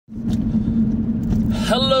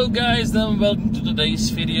Hello guys, and welcome to today's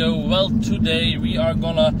video. Well, today we are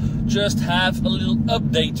gonna just have a little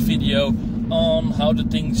update video on how the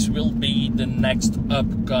things will be the next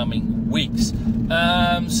upcoming weeks.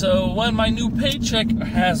 So when my new paycheck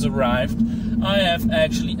has arrived, I have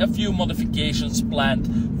actually a few modifications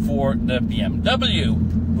planned for the BMW.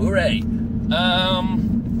 Hooray!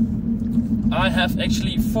 I have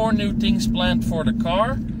actually 4 new things planned for the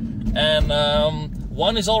car, and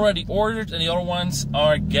one is already ordered and the other ones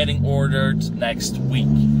are getting ordered next week.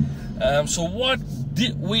 So what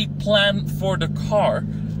did we plan for the car?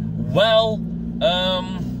 Well,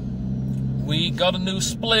 we got a new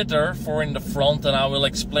splitter for in the front, and I will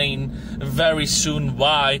explain very soon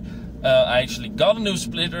why I actually got a new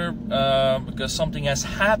splitter, because something has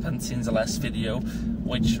happened since the last video,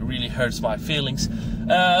 which really hurts my feelings.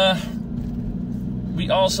 We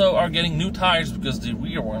also are getting new tires because the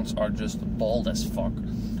rear ones are just bald as fuck.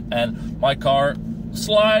 And my car,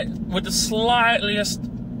 with the slightest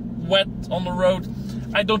wet on the road,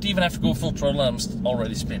 I don't even have to go full throttle, I'm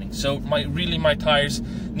already spinning. So my tires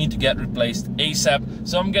need to get replaced ASAP.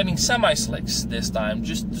 So I'm getting semi-slicks this time,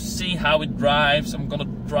 just to see how it drives. I'm gonna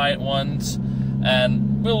try it once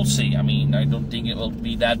and we'll see. I mean, I don't think it will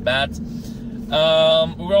be that bad.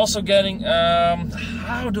 We're also getting,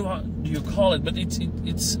 how do you call it? But it's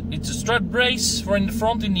a strut brace for in the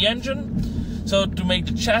front in the engine, so to make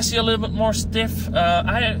the chassis a little bit more stiff.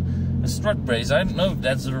 A strut brace, I don't know if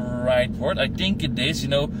that's the right word. I think it is. You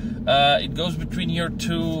know, it goes between your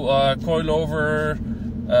two coilover,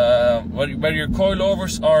 where your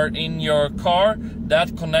coilovers are in your car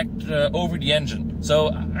that connect over the engine.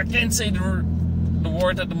 So I can't say the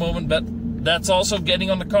word at the moment, but that's also getting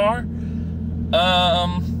on the car.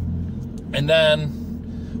 And then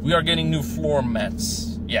we are getting new floor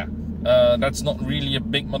mats. Yeah, that's not really a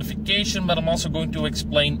big modification, but I'm also going to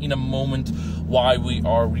explain in a moment why we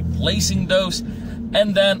are replacing those.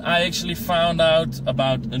 And then I actually found out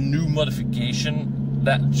about a new modification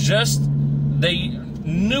that they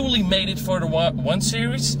newly made it for the 1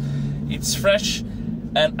 Series. It's fresh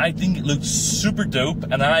and I think it looks super dope,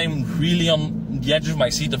 and I'm really on the edge of my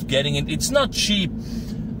seat of getting it. It's not cheap.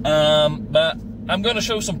 But I'm gonna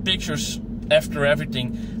show some pictures after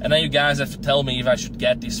everything, and then you guys have to tell me if I should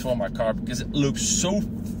get this for my car, because it looks so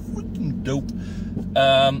freaking dope.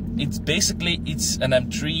 It's an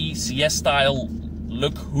M3 CS style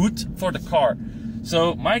look hood for the car.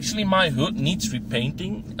 So my hood needs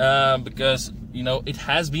repainting, because you know it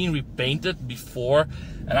has been repainted before,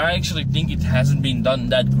 and I actually think it hasn't been done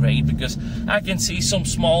that great, because I can see some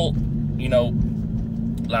small, you know,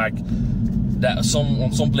 like that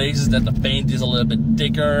on some places that the paint is a little bit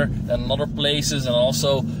thicker than other places, and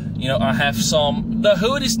also, you know, I have the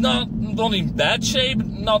hood is not in bad shape,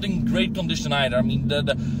 not in great condition either. I mean,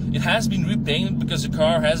 it has been repainted because the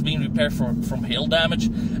car has been repaired from hail damage,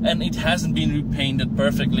 and it hasn't been repainted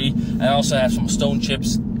perfectly. I also have some stone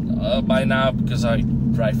chips by now because I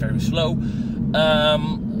drive very slow.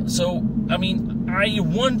 So I mean, I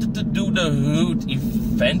wanted to do the hood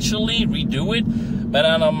eventually, redo it, but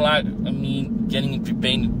then I'm like, I mean, getting it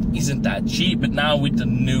repainted isn't that cheap. But now with the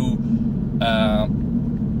new,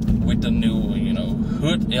 you know,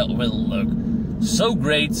 hood, it will look so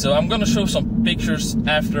great. So I'm gonna show some pictures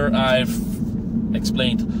after I've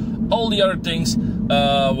explained all the other things,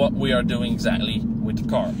 what we are doing exactly with the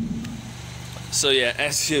car. So yeah,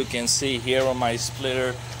 as you can see here on my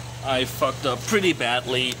splitter, I fucked up pretty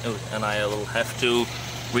badly, and I will have to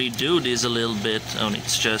redo this a little bit.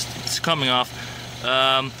 It's coming off.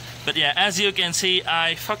 But yeah, as you can see,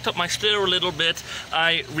 I fucked up my splitter a little bit.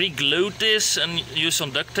 I re-glued this and used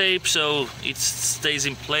some duct tape so it stays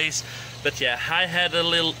in place. But yeah, I had a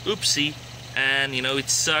little oopsie, and you know,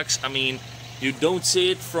 it sucks. I mean, you don't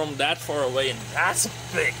see it from that far away, and that's a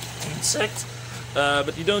big insect.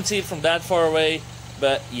 But you don't see it from that far away.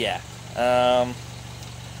 But yeah,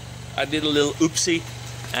 I did a little oopsie,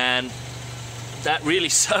 and that really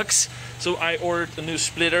sucks. So I ordered a new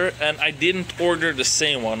splitter, and I didn't order the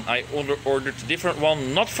same one. I ordered a different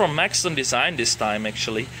one, not from Maxton Design this time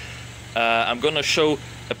actually. I'm gonna show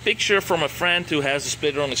a picture from a friend who has a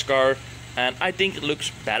splitter on his car, and I think it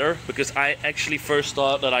looks better, because I actually first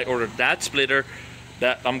thought that I ordered that splitter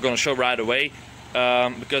that I'm gonna show right away.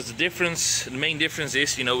 Because the main difference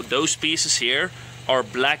is, you know, those pieces here are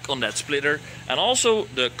black on that splitter, and also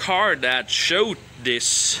the car that showed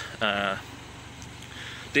this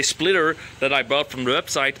splitter that I bought from the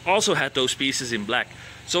website also had those pieces in black.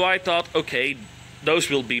 So I thought, okay, those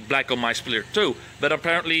will be black on my splitter too. But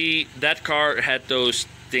apparently that car had those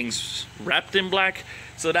things wrapped in black,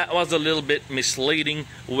 so that was a little bit misleading,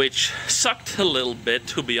 which sucked a little bit,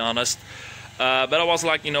 to be honest. But I was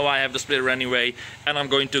like, you know, I have the splitter anyway, and I'm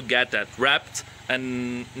going to get that wrapped.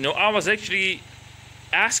 And you know, I was actually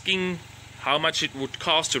asking how much it would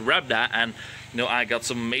cost to wrap that, and you know, I got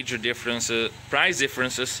some major price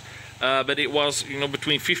differences. But it was, you know,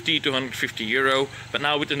 between 50 to 150 euro. But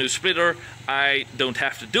now with the new splitter, I don't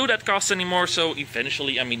have to do that cost anymore. So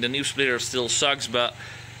eventually, I mean, the new splitter still sucks, but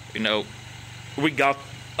you know, we got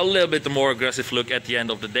a little bit more aggressive look at the end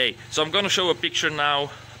of the day. So I'm gonna show a picture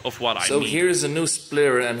now of what I mean. So here's a new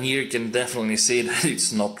splitter, and here you can definitely see that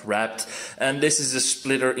it's not wrapped. And this is a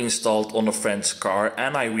splitter installed on a friend's car,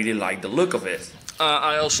 and I really like the look of it.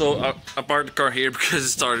 I also parked the car here because it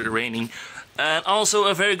started raining. And also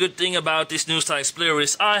a very good thing about this new style splitter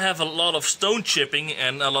is I have a lot of stone chipping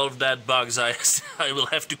and a lot of dead bugs. I will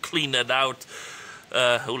have to clean that out.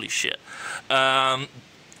 Holy shit.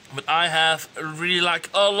 But I have really like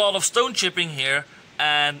a lot of stone chipping here,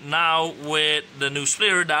 and now with the new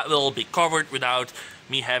splitter that will be covered without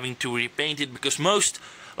me having to repaint it, because most,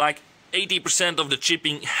 like 80% of the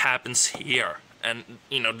chipping happens here, and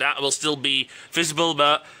you know, that will still be visible,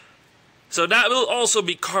 but so that will also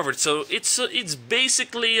be covered. So it's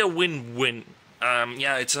basically a win-win.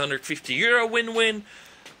 Yeah, it's 150 euro win-win,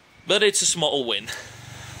 but it's a small win.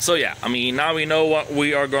 So yeah, I mean, now we know what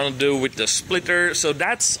we are gonna do with the splitter. So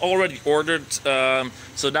that's already ordered.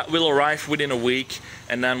 So that will arrive within a week,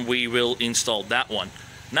 and then we will install that one.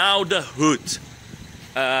 Now the hood.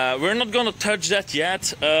 We're not gonna touch that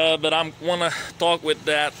yet, but I'm gonna talk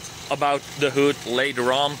about the hood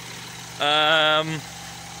later on.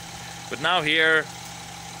 But now here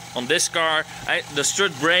on this car, the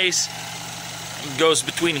strut brace goes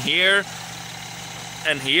between here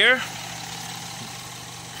and here.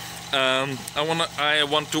 I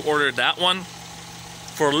want to order that one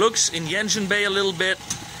for looks in the engine bay a little bit,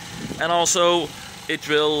 and also it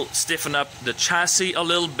will stiffen up the chassis a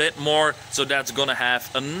little bit more, so that's gonna have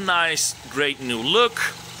a nice, great new look.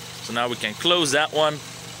 So now we can close that one.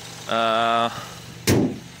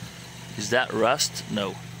 Is that rust?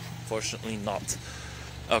 No, fortunately not.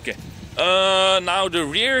 Okay. Now the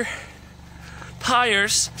rear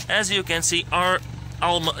tires, as you can see, are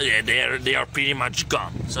almost, yeah, they are pretty much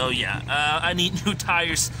gone. So yeah, I need new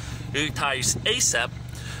tires ASAP.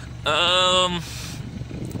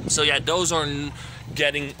 So yeah, those are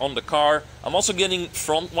getting on the car. I'm also getting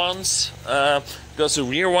front ones, because the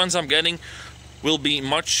rear ones I'm getting will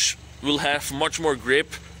have much more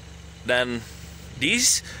grip than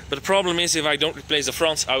these. But the problem is, if I don't replace the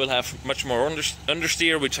fronts, I will have much more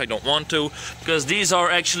understeer, which I don't want to, because these are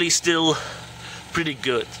actually still pretty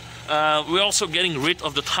good. We're also getting rid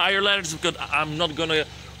of the tire ladders, because I'm not gonna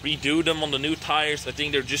redo them on the new tires. I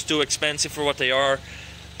think they're just too expensive for what they are,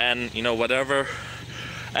 and you know, whatever.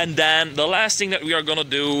 And then the last thing that we are gonna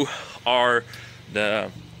do are the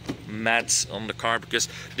mats on the car, because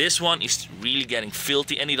this one is really getting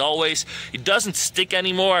filthy, and it doesn't stick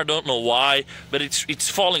anymore. I don't know why, but it's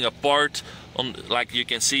falling apart. Like you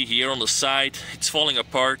can see here on the side, it's falling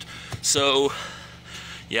apart. So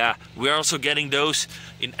yeah, we're also getting those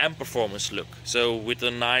in M Performance look. So with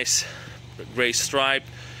a nice gray stripe,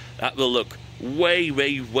 that will look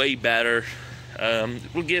way better.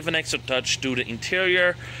 It will give an extra touch to the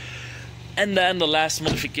interior. And then the last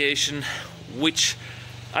modification, which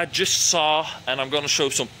I just saw, and I'm gonna show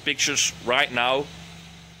some pictures right now.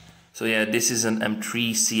 So yeah, this is an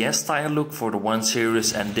M3 CS tire look for the 1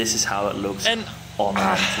 Series, and this is how it looks on an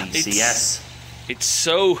M3 CS. It's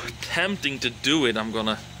so tempting to do it. I'm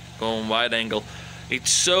gonna go on wide angle. It's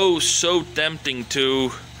so tempting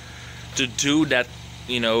to do that,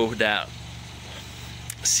 you know, that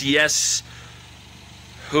CS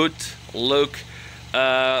hood look,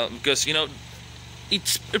 because you know,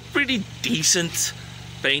 it's a pretty decent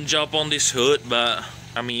paint job on this hood, but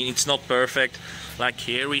I mean, it's not perfect. Like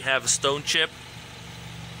here we have a stone chip.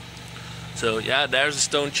 So yeah, there's a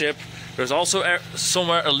stone chip. There's also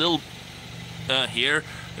somewhere a little here,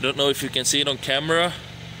 I don't know if you can see it on camera,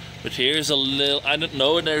 but here's a little, I don't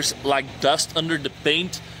know, there's like dust under the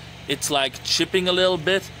paint. It's like chipping a little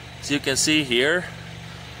bit, so you can see here.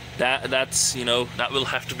 That's, you know, that will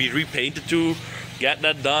have to be repainted to get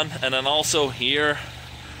that done. And then also here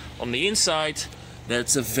on the inside,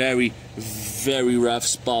 that's a very rough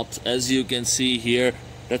spot. As you can see here,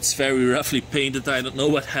 that's very roughly painted. I don't know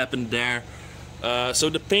what happened there. So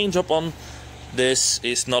the paint job on this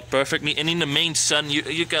is not perfectly, and in the main sun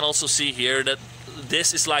you can also see here that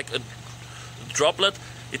this is like a droplet.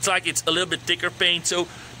 It's like it's a little bit thicker paint, so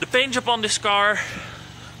the paint job on this car's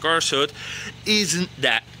hood isn't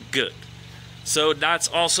that good. So that's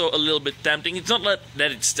also a little bit tempting. It's not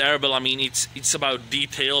that it's terrible. I mean, it's about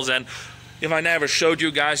details, and If I never showed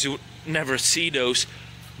you guys, you would never see those.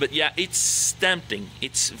 But yeah, it's tempting.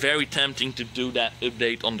 It's very tempting to do that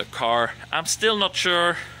update on the car. I'm still not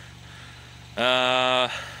sure.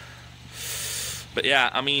 But yeah,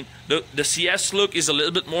 I mean, the CS look is a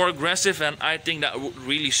little bit more aggressive, and I think that would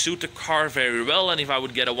really suit the car very well. And if I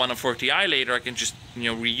would get a 140i later, I can just,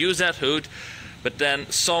 you know, reuse that hood. But then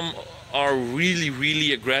some are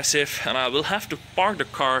really aggressive, and I will have to park the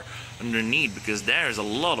car underneath because there's a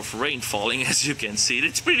lot of rain falling, as you can see.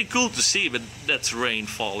 It's pretty cool to see, but that's rain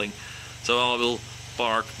falling. So I will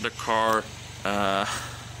park the car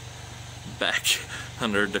back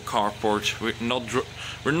under the carport.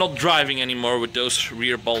 We're not driving anymore with those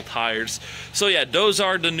rear ball tires. So yeah, those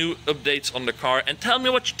are the new updates on the car. And tell me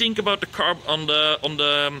what you think about the car on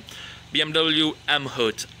the BMW M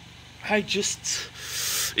hood.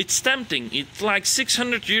 It's tempting. It's like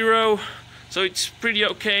 600 euro, so it's pretty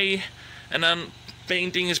okay. And then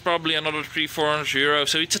painting is probably another 300-400 euro,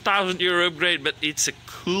 so it's a 1,000 euro upgrade, but it's a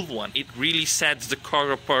cool one. It really sets the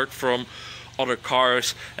car apart from other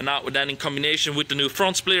cars. And now then in combination with the new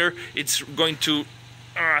front splitter, it's going to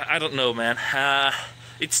I don't know, man.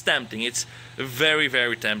 It's tempting. It's very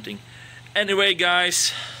tempting. Anyway,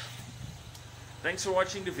 guys, thanks for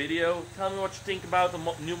watching the video. Tell me what you think about the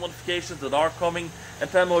new modifications that are coming, and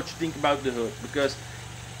tell me what you think about the hood, because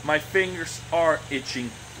my fingers are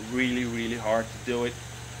itching really hard to do it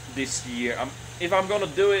this year. If I'm gonna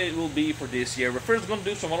do it, it will be for this year. We're first gonna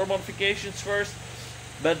do some other modifications first,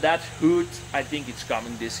 but that hood, I think it's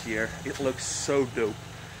coming this year. It looks so dope.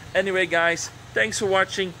 Anyway, guys, thanks for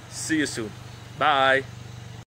watching. See you soon. Bye.